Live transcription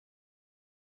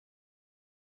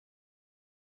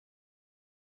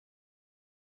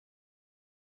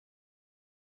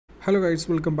Hello guys,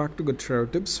 welcome back to Good Travel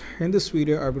Tips. In this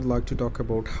video, I would like to talk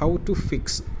about how to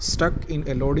fix stuck in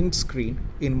a loading screen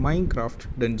in Minecraft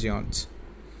dungeons.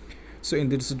 So in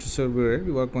this tutorial,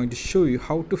 we are going to show you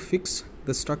how to fix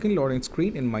the stuck in loading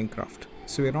screen in Minecraft.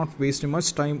 So we are not wasting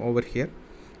much time over here.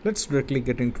 Let's directly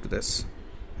get into this,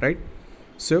 right?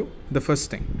 So the first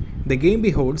thing, the game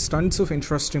beholds tons of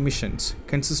interesting missions,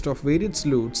 consist of various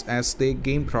loots as the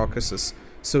game progresses.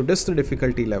 So does the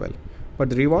difficulty level. But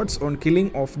the rewards on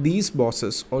killing of these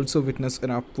bosses also witness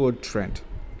an upward trend.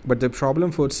 But the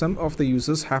problem for some of the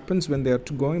users happens when they are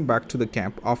going back to the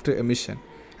camp after a mission.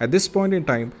 At this point in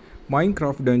time,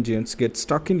 Minecraft dungeons get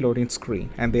stuck in loading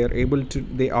screen and they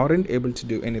aren't able to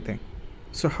do anything.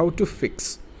 So how to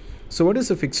fix? So what is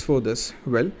the fix for this?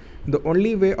 Well, the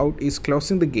only way out is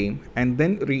closing the game and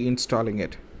then reinstalling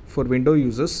it. For Windows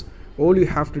users, all you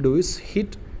have to do is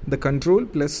hit the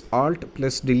Ctrl plus Alt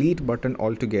plus Delete button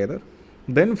altogether.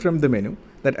 Then from the menu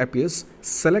that appears,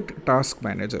 select Task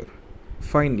Manager.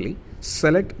 Finally,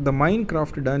 select the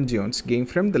Minecraft Dungeons game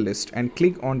from the list and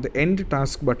click on the End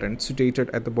Task button situated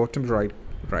at the bottom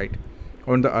right.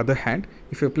 On the other hand,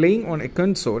 if you're playing on a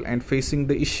console and facing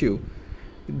the issue,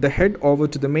 head over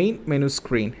to the main menu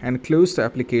screen and close the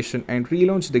application and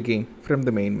relaunch the game from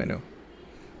the main menu.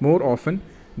 More often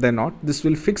than not, this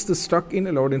will fix the stuck in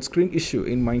a loading screen issue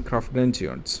in Minecraft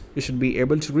dungeons. You should be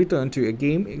able to return to your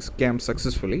game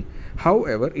successfully.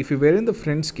 However, if you were in the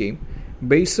friend's game,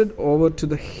 base it over to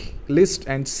the list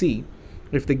and see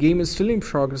if the game is still in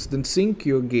progress, then sync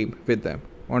your game with them.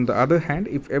 On the other hand,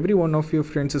 if every one of your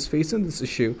friends is facing this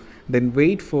issue, then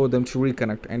wait for them to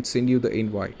reconnect and send you the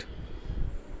invite.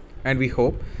 And we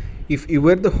hope, if you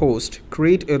were the host,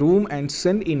 create a room and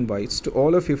send invites to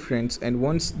all of your friends and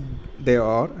once they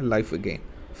are live again.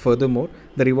 Furthermore,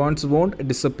 the rewards won't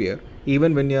disappear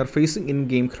even when you are facing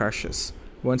in-game crashes.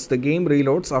 Once the game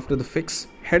reloads after the fix,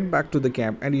 head back to the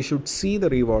camp and you should see the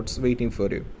rewards waiting for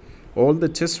you. All the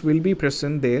chests will be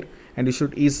present there and you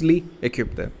should easily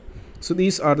equip them. So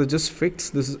these are the just fix.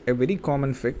 This is a very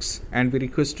common fix and we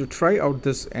request to try out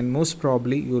this and most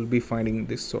probably you will be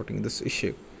sorting this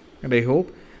issue. And I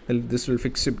hope this will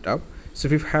fix it up. So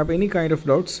if you have any kind of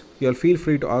doubts, you'll feel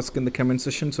free to ask in the comment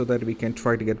section so that we can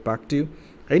try to get back to you.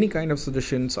 Any kind of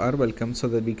suggestions are welcome so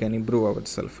that we can improve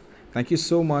ourselves. Thank you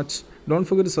so much. Don't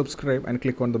forget to subscribe and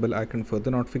click on the bell icon for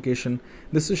the notification.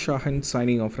 This is Shahan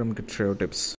signing off from Get Tips.